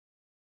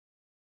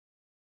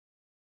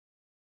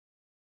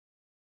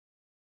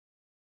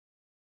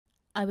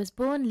I was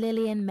born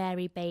Lilian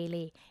Mary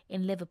Bailey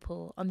in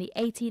Liverpool on the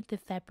 18th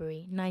of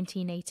February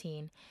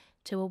 1918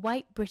 to a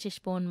white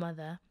British-born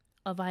mother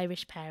of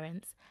Irish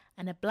parents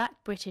and a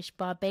black British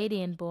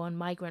Barbadian-born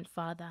migrant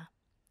father.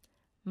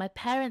 My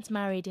parents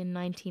married in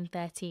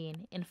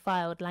 1913 in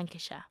Fylde,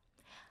 Lancashire.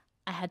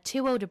 I had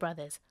two older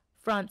brothers,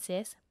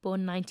 Francis,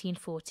 born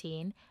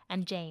 1914,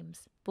 and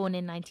James, born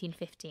in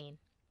 1915.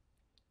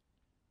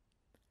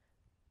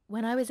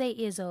 When I was 8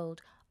 years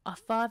old, our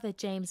father,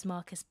 James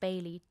Marcus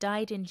Bailey,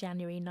 died in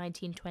January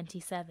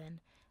 1927,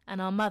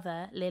 and our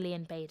mother,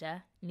 Lilian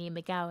Bader, née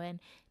McGowan,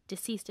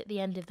 deceased at the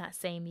end of that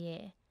same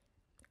year.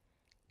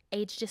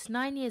 Aged just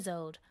 9 years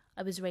old,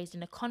 I was raised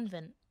in a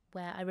convent,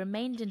 where I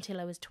remained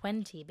until I was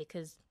 20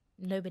 because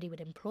nobody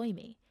would employ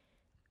me.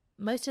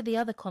 Most of the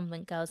other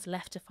convent girls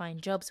left to find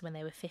jobs when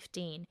they were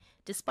 15,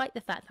 despite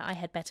the fact that I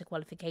had better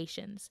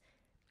qualifications.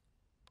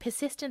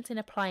 Persistence in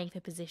applying for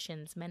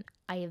positions meant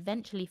I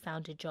eventually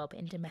found a job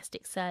in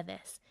domestic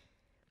service.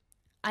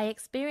 I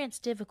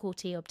experienced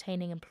difficulty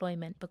obtaining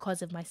employment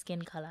because of my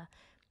skin colour,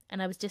 and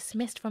I was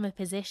dismissed from a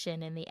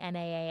position in the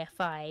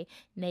NAAFI,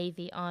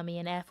 Navy, Army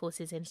and Air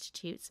Forces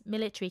Institute's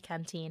military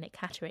canteen at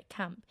Catterick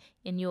Camp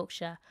in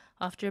Yorkshire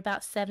after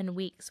about 7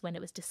 weeks when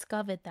it was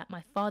discovered that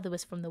my father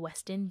was from the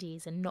West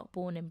Indies and not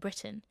born in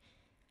Britain.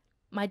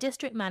 My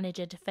district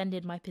manager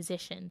defended my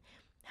position.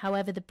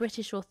 However, the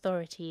British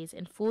authorities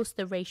enforced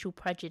the racial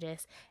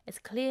prejudice as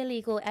clear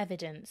legal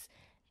evidence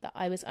that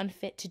I was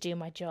unfit to do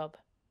my job.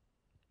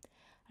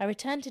 I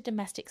returned to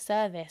domestic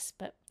service,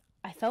 but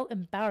I felt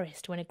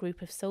embarrassed when a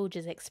group of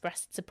soldiers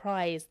expressed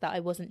surprise that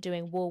I wasn't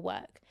doing war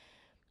work.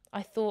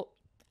 I thought,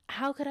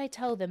 how could I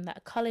tell them that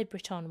a coloured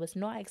Briton was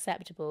not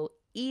acceptable,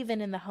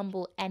 even in the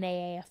humble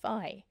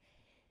NAAFI?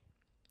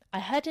 I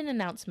heard an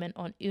announcement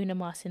on Una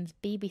Martin's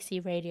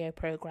BBC radio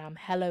programme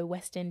Hello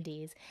West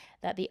Indies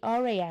that the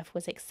RAF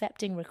was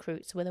accepting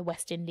recruits with a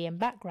West Indian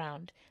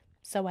background,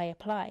 so I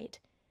applied.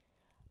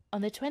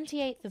 On the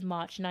 28th of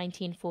March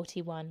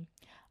 1941,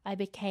 I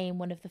became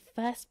one of the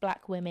first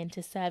black women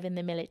to serve in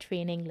the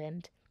military in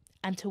England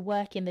and to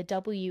work in the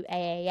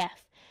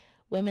WAAF,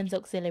 Women's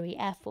Auxiliary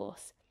Air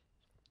Force.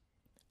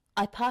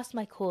 I passed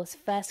my course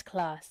first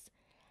class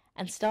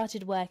and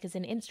started work as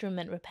an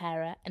instrument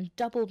repairer and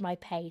doubled my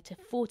pay to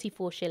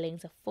 44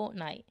 shillings a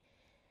fortnight.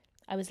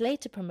 I was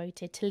later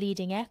promoted to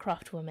leading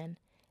aircraft woman,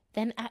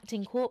 then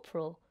acting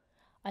corporal.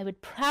 I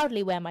would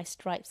proudly wear my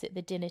stripes at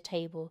the dinner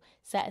table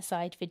set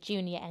aside for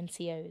junior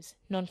NCOs,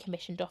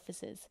 non-commissioned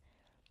officers.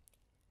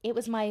 It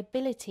was my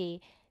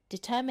ability,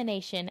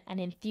 determination and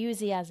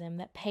enthusiasm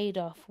that paid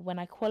off when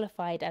I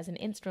qualified as an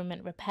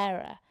instrument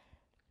repairer.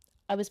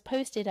 I was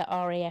posted at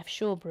RAF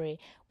Shawbury,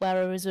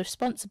 where I was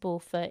responsible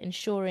for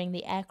ensuring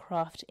the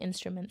aircraft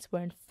instruments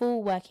were in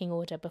full working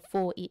order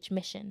before each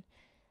mission.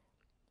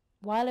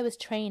 While I was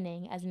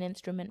training as an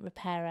instrument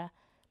repairer,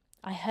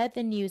 I heard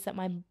the news that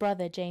my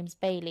brother James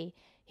Bailey,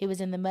 who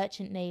was in the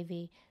Merchant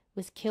Navy,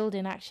 was killed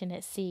in action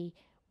at sea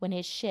when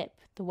his ship,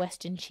 the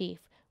Western Chief,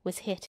 was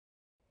hit.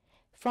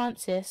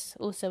 Francis,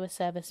 also a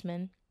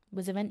serviceman,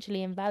 was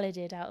eventually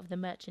invalided out of the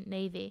Merchant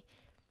Navy.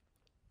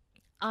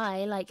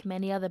 I, like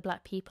many other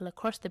black people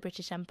across the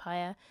British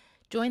Empire,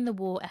 joined the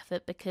war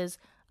effort because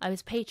I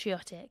was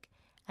patriotic,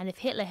 and if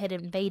Hitler had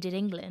invaded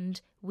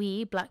England,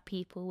 we, black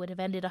people, would have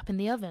ended up in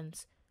the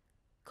ovens.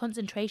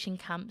 Concentration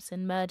camps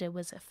and murder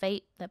was a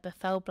fate that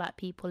befell black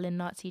people in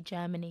Nazi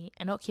Germany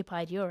and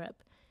occupied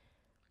Europe.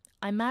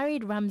 I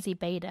married Ramsay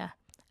Bader,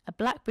 a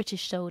black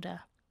British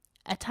soldier,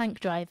 a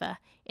tank driver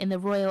in the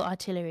Royal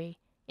Artillery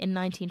in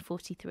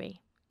 1943.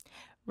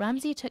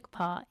 Ramsay took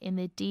part in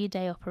the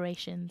D-Day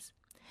operations.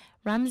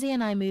 Ramsay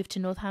and I moved to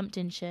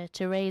Northamptonshire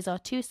to raise our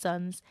two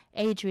sons,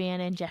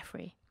 Adrian and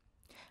Geoffrey.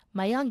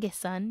 My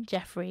youngest son,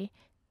 Geoffrey,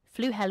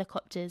 flew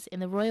helicopters in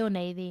the Royal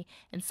Navy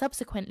and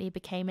subsequently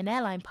became an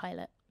airline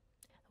pilot.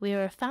 We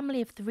are a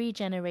family of 3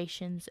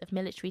 generations of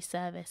military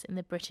service in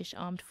the British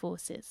Armed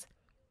Forces.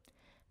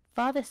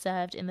 Father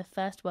served in the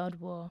First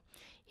World War.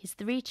 His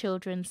 3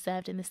 children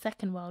served in the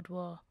Second World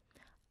War.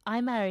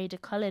 I married a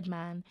coloured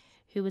man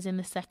who was in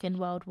the Second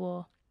World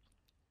War,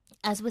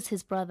 as was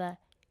his brother,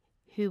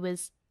 who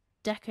was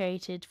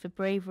decorated for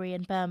bravery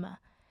in Burma.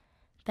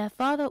 Their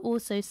father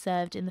also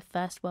served in the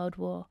First World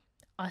War.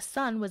 Our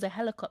son was a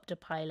helicopter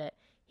pilot.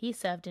 He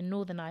served in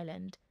Northern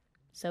Ireland.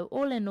 So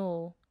all in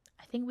all,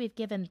 I think we've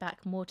given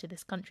back more to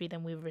this country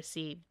than we've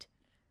received.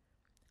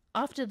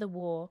 After the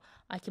war,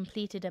 I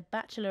completed a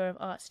Bachelor of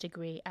Arts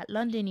degree at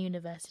London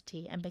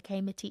University and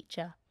became a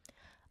teacher.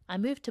 I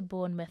moved to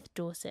Bournemouth,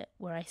 Dorset,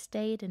 where I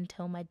stayed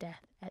until my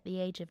death at the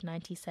age of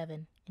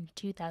 97 in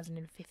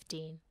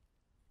 2015.